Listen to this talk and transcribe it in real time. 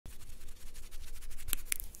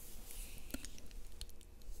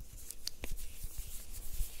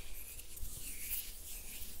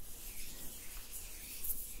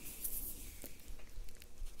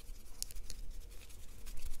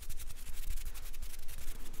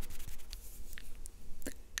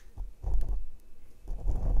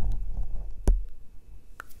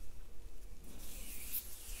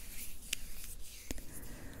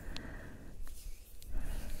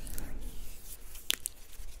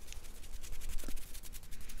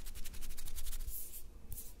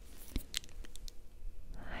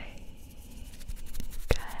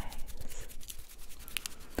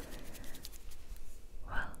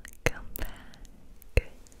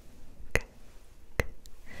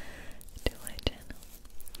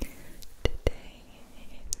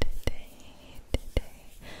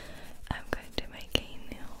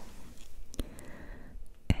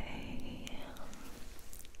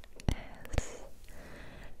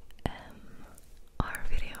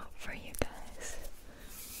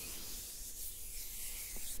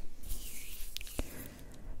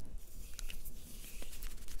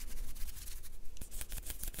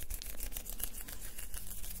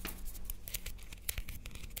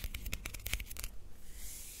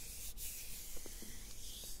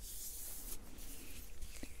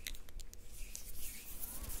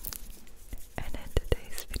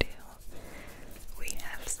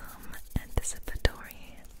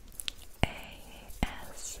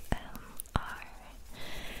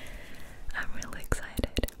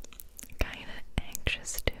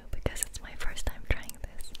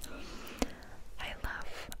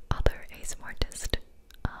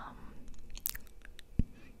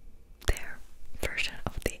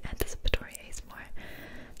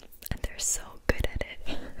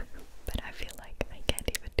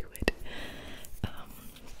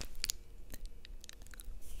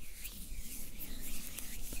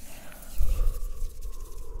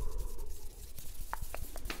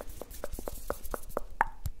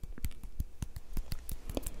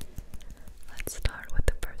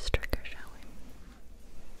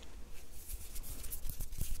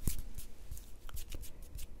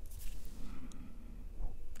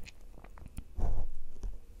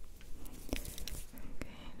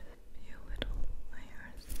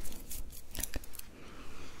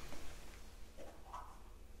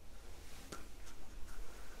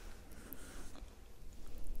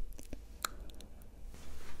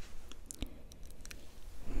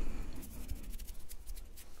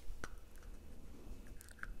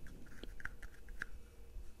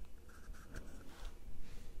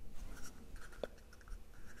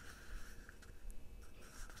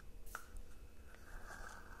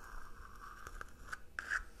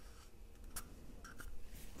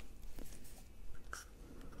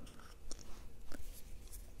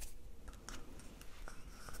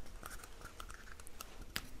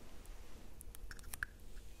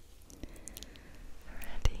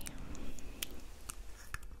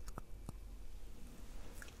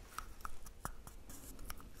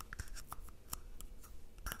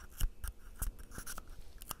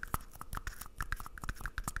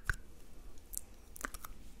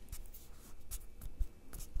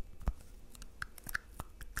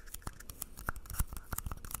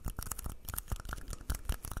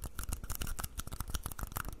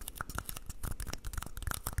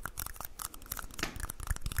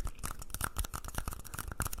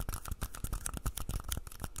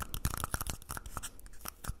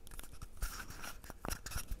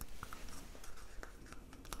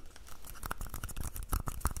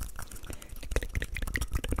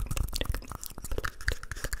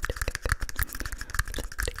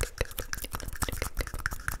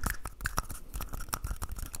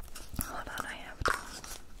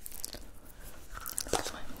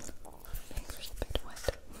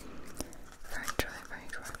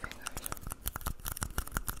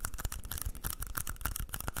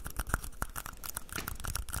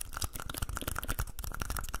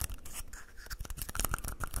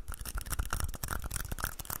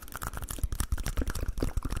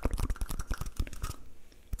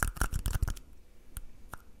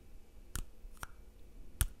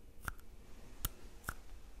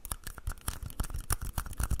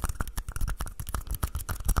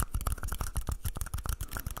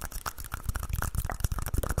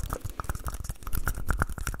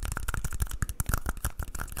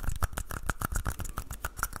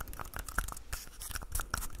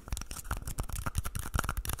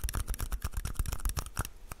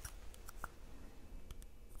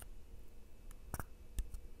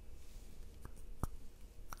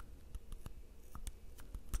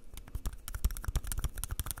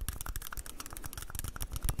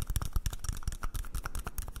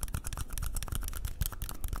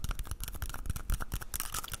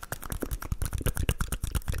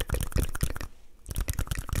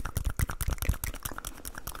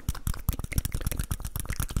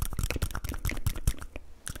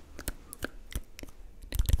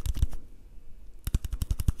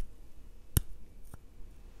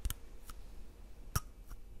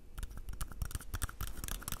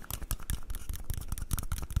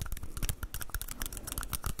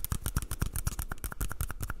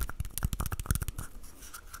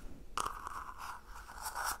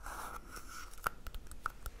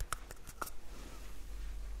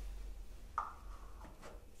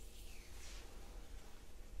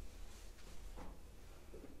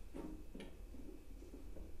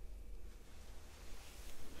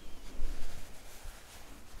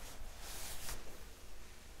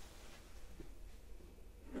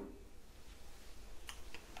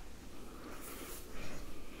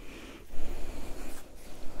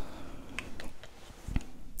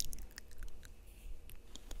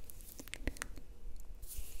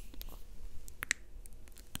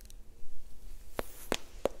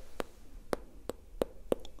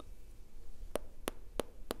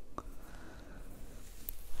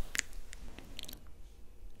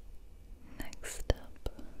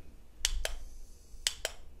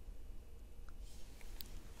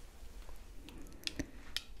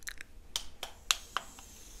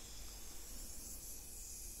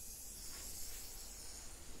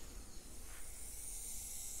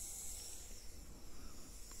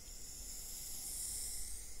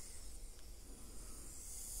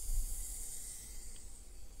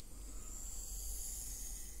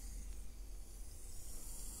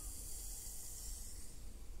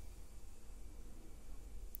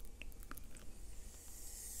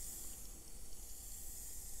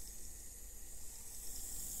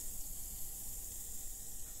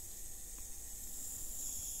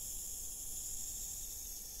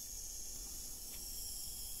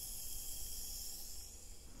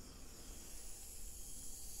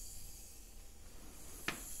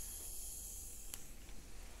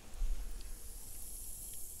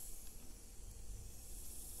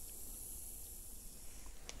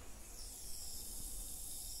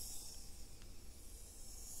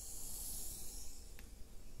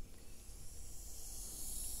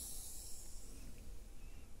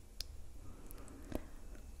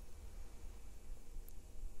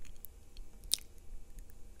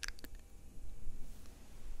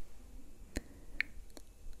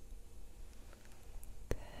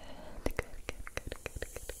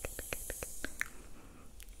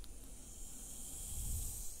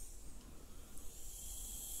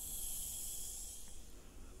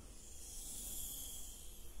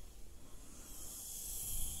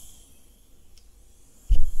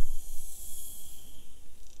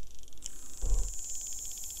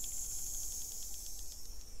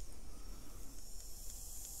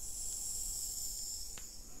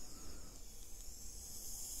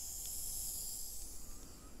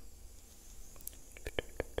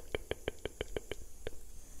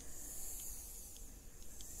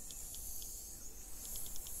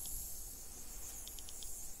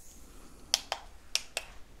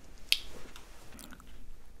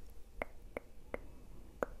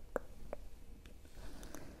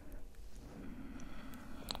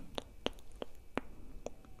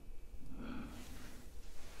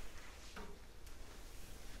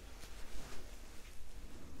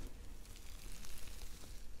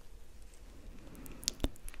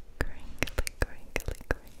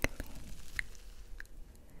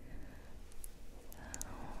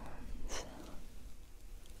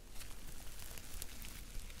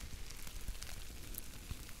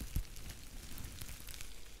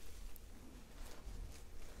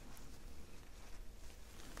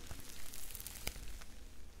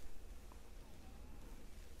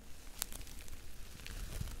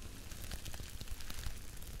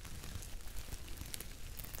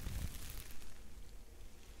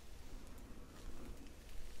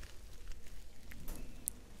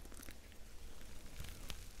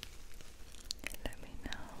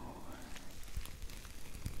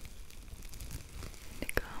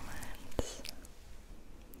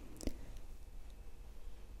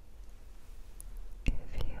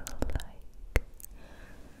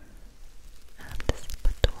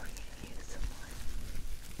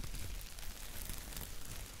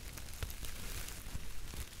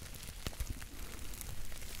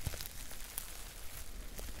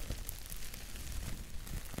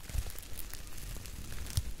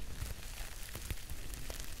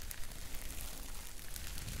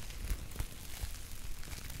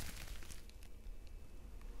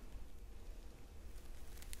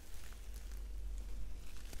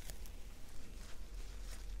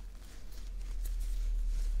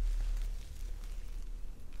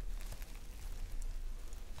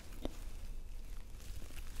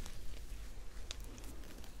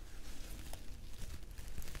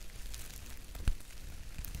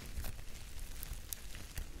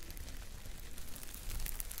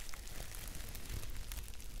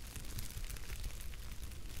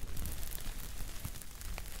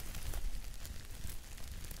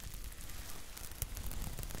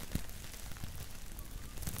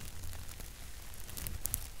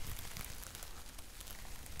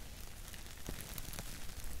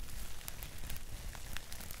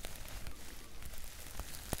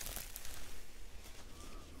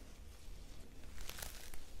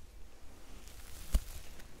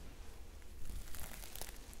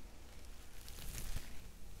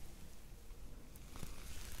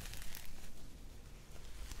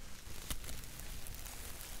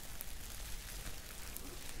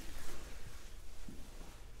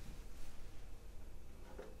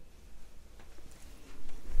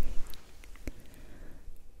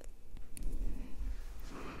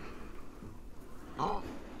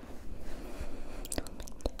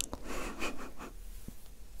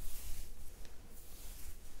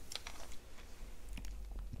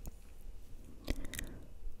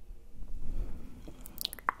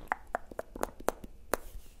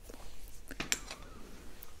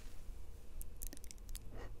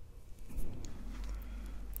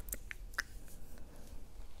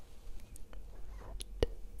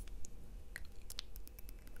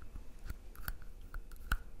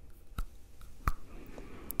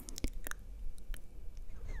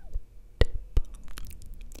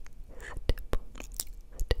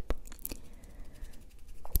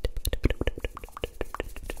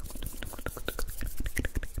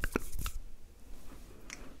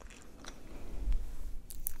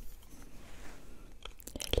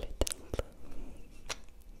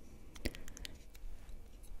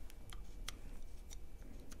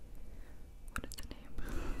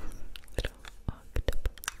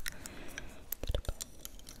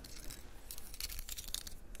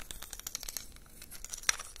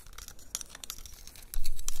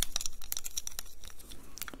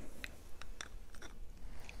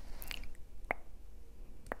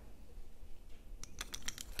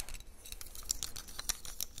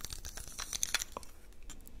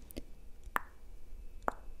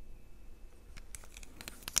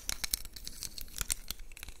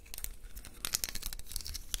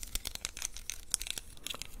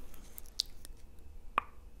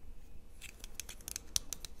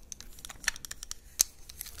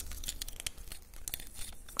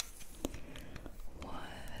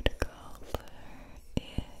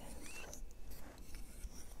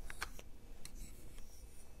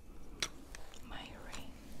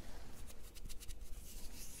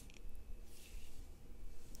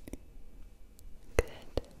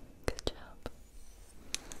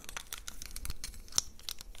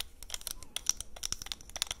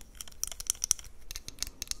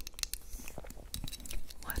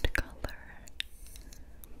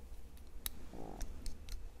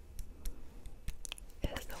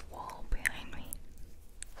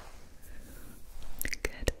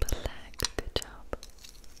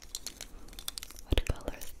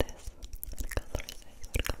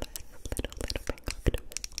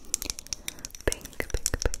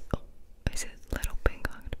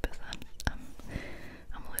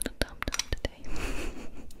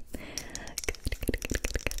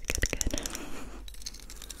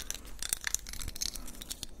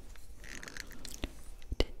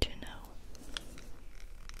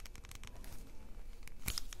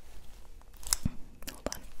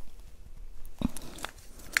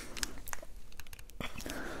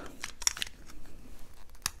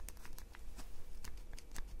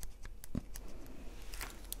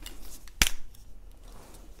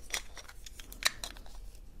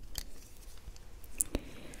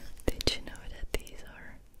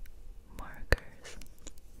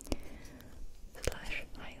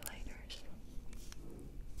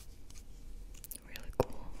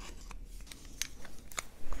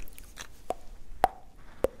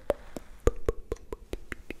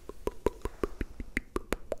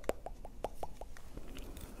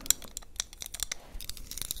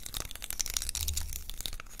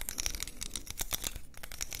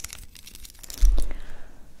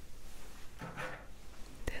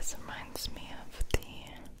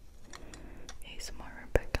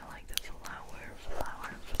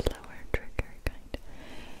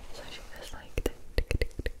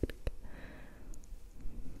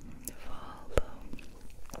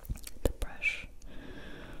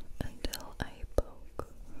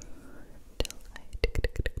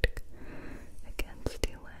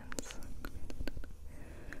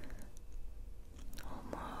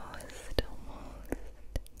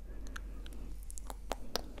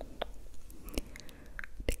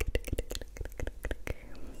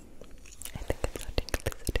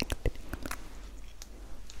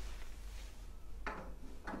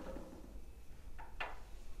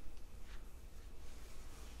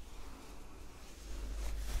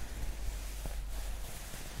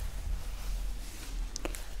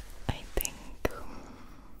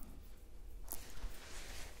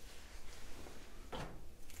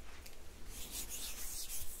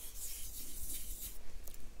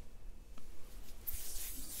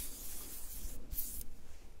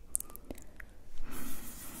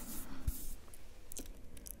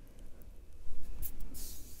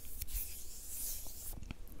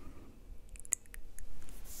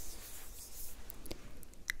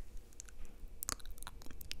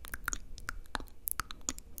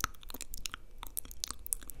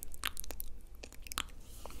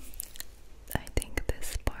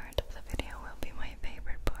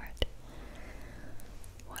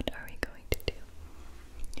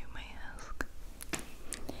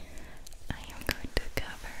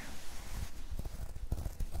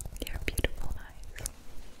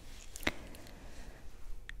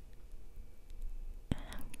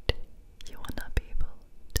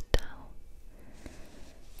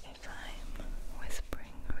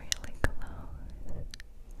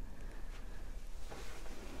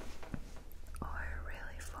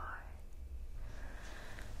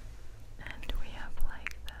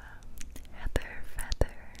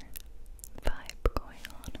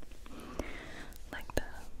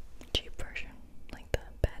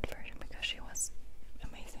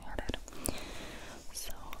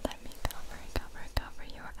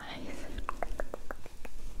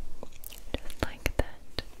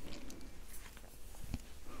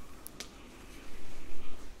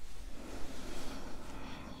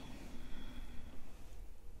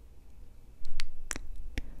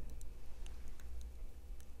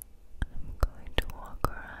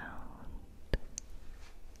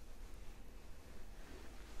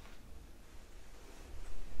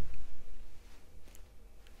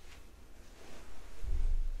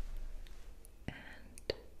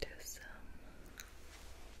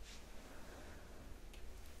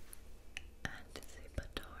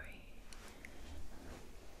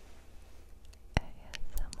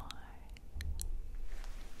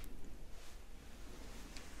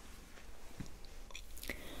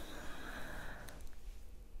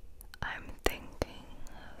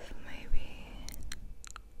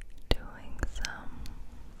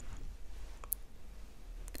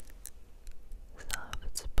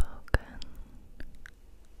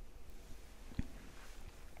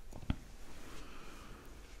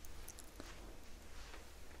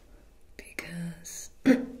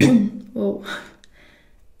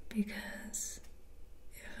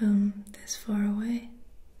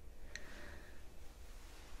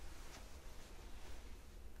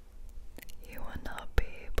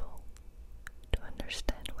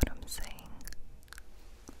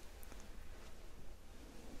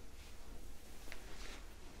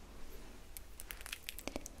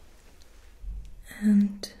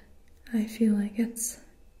I feel like it's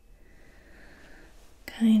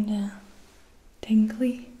kinda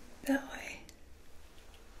tingly that way.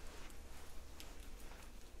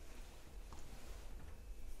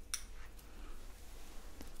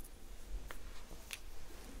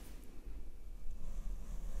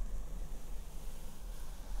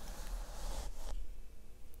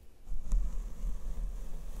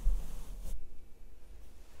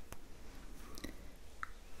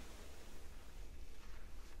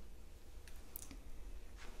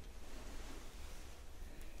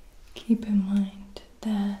 Keep in mind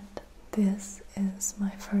that this is my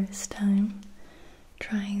first time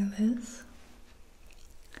trying this,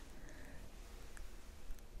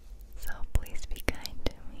 so please be kind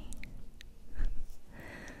to me.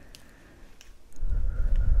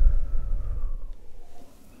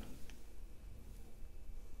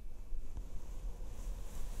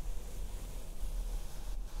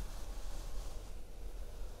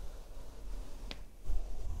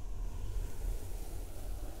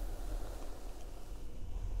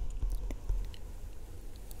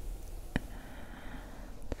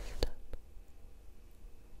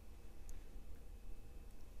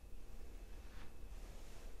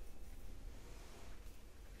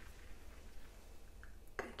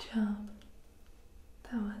 Good job.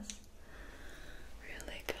 That was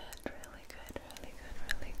really good, really good, really good,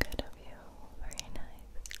 really good of you. Very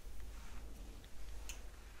nice.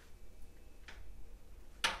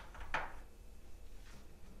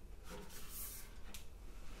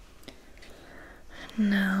 And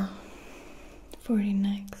now for the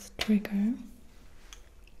next trigger,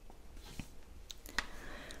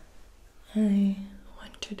 I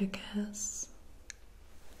want you to guess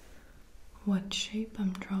what shape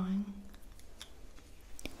I'm drawing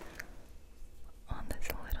on this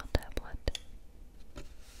little tablet.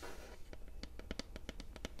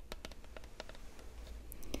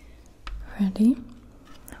 Ready?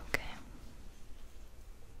 Okay.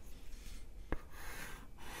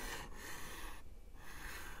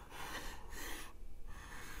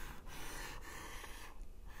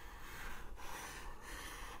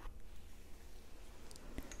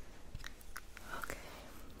 Okay.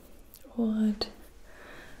 What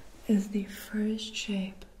is the first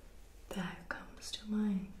shape that comes to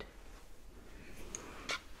mind?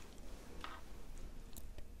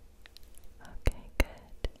 Okay,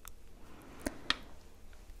 good.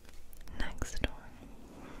 Next one.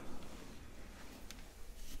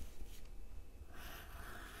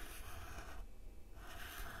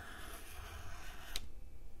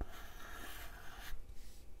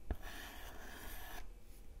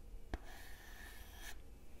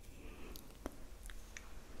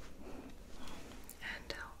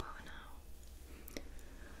 And elbow now.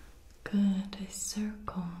 Good, a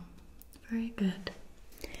circle. Very good.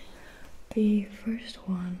 The first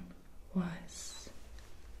one was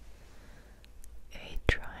a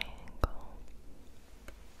triangle.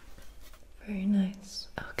 Very nice.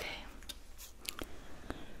 Okay.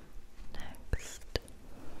 Next.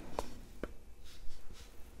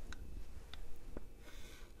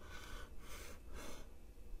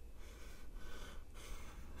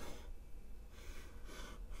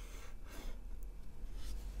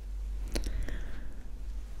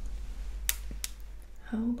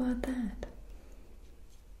 How about that?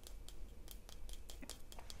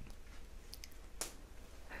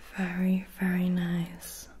 Very, very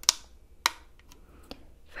nice.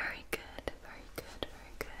 Very good, very good,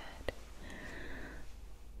 very good.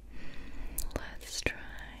 Let's try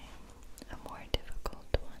a more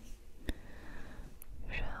difficult one,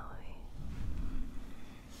 shall we?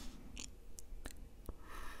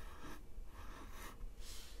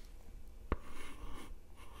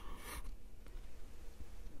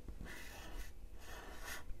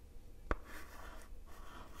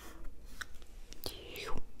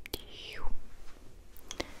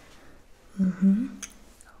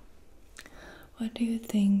 What do you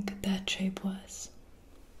think that shape was?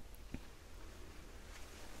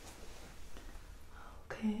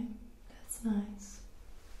 Okay, that's nice.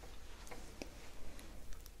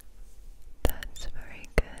 That's very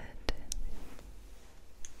good.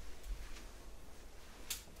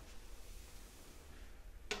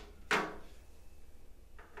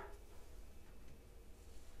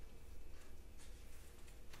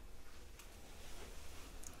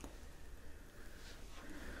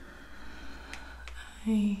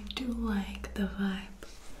 I do like the vibe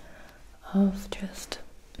of just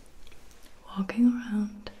walking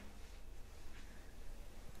around,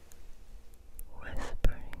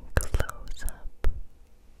 whispering close up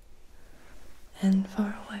and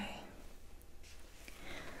far away.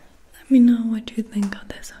 Let me know what you think of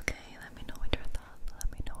this, okay? Let me know what your thoughts.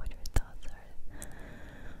 Let me know what your thoughts.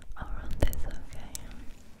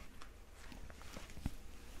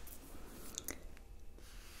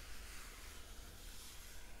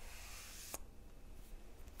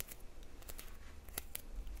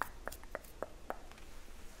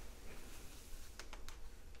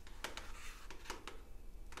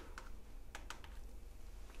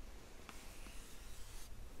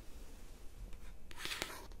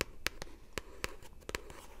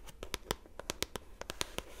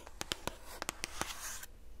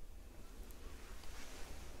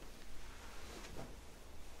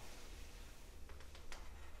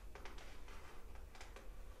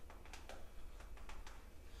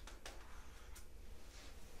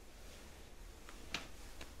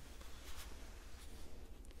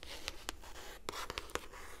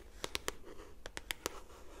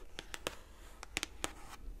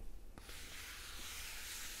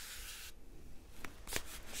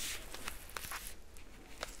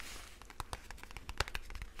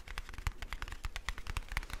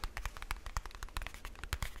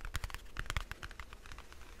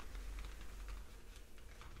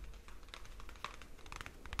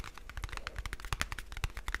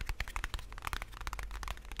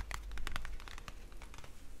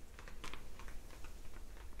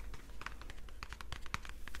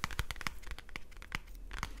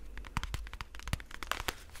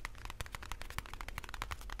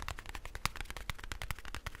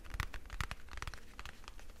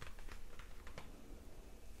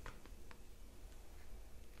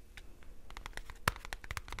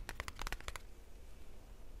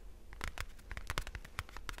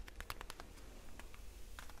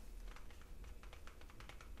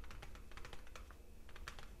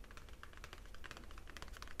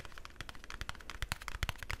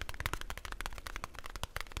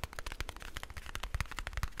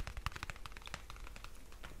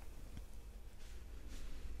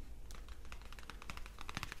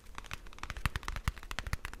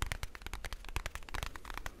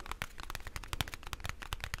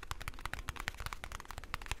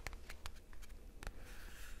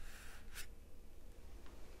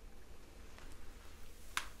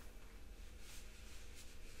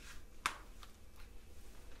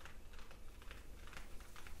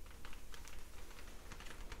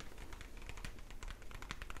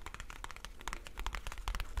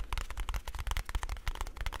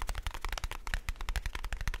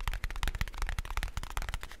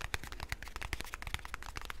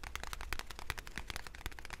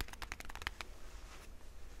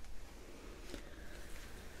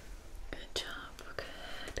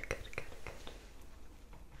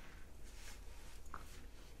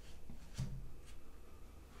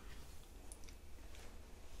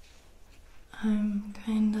 I'm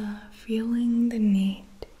kinda feeling the need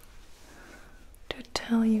to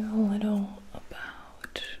tell you a little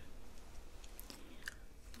about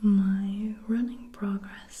my running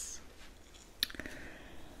progress.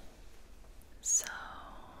 So,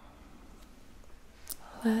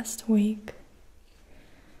 last week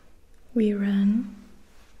we ran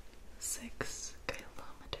 6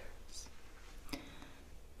 kilometers,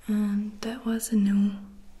 and that was a new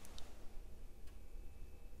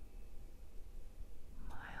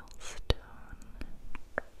milestone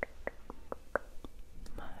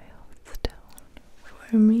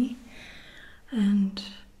for me. And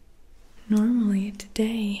normally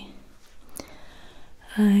today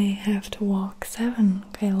I have to walk 7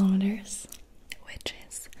 kilometers, which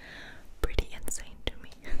is pretty insane to me.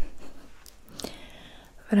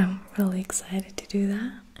 But I'm really excited to do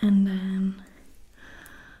that. And then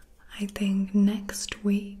I think next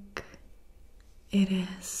week it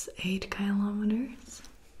is 8 kilometers.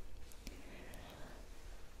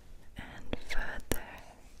 And further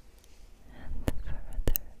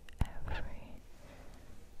every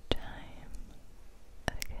time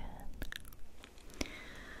again.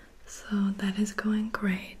 So that is going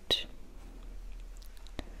great.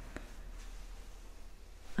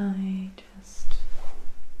 I just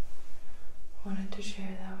wanted to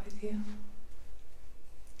share that with you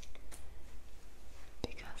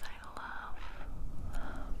because I love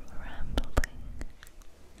rambling,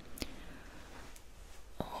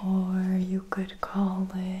 or you could call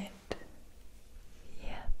it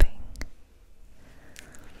yapping,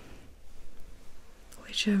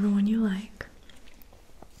 whichever one you like.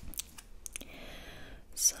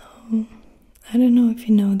 So, I don't know if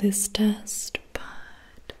you know this test,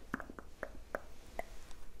 but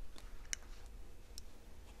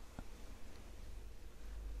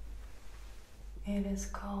it is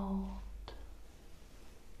called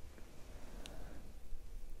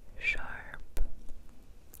sharp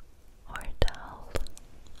or dull.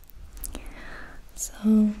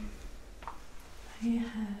 So I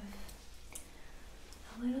have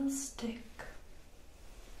a little stick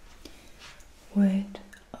with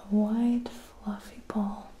a white fluffy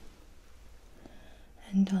ball,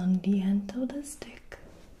 and on the end of the stick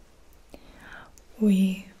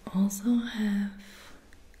we also have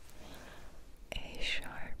a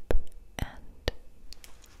sharp end.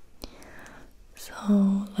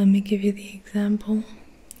 So let me give you the example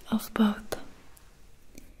of both.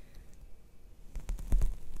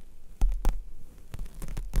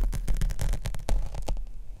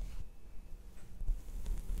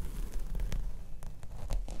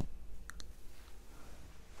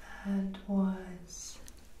 That was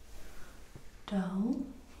dull,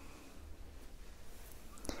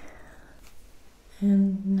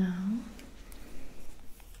 and now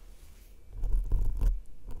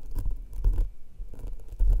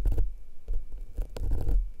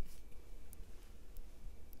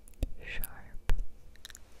sharp.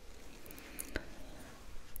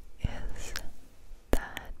 Is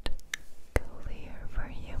that clear for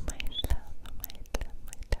you, my lovely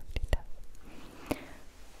dove?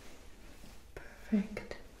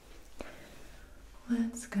 Perfect.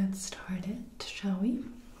 Let's get started, shall we?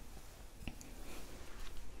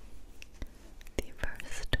 The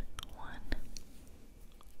first one.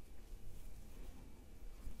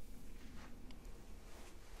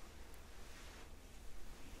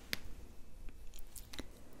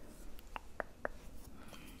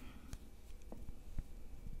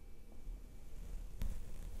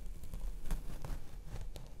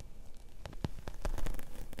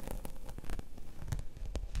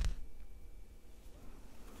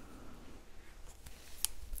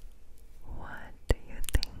 What do you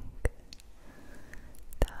think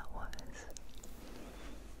that was?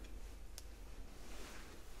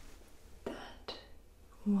 That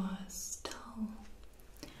was dull.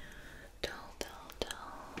 Dull.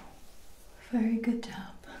 Very good job.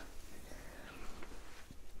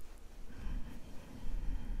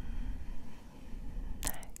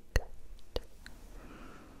 Next.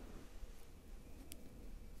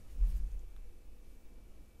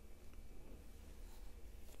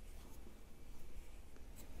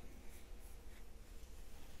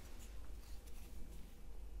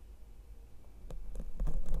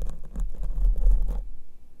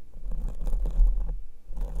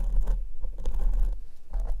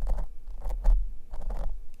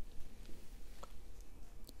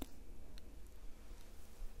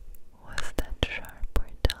 Was that sharp or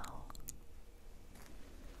dull?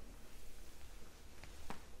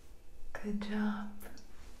 Good job.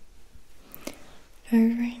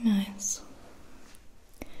 Very nice.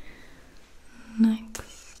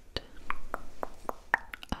 Next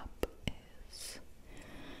up is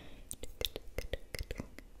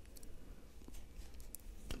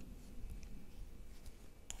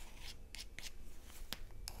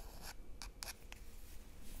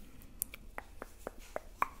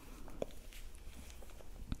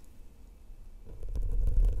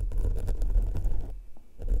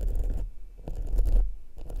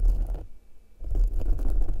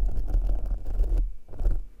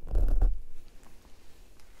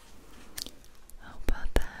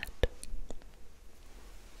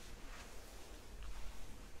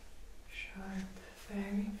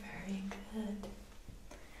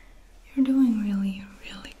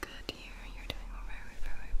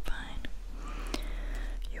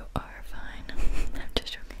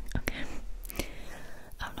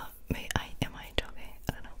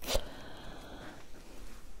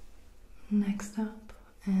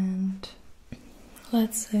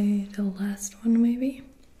let's say the last one maybe.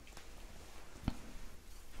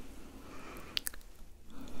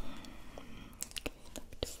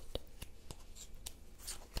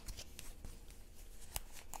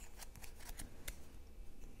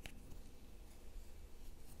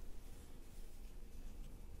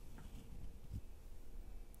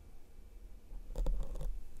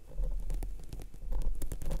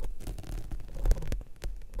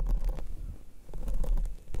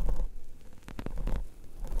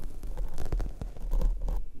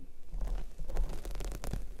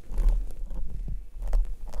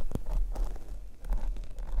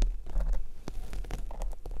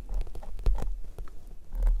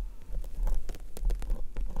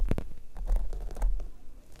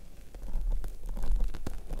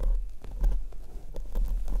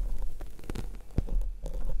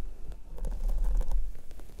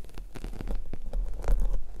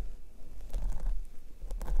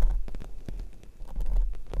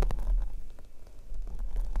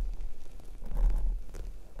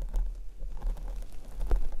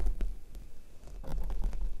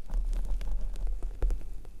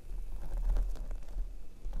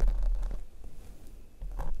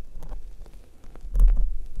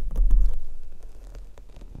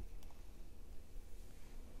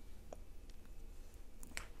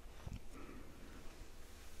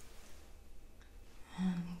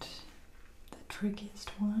 Trickiest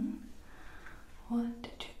one. What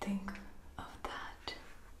did you think of that?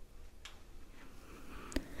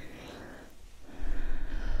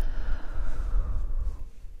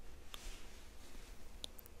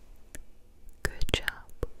 Good job.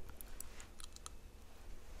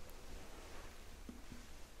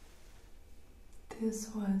 This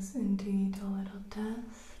was indeed a little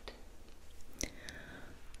test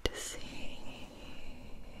to see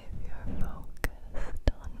if you're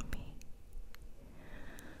focused on me.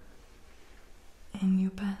 And you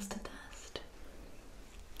passed the test.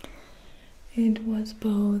 It was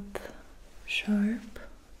both sharp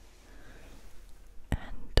and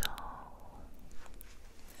dull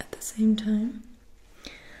at the same time.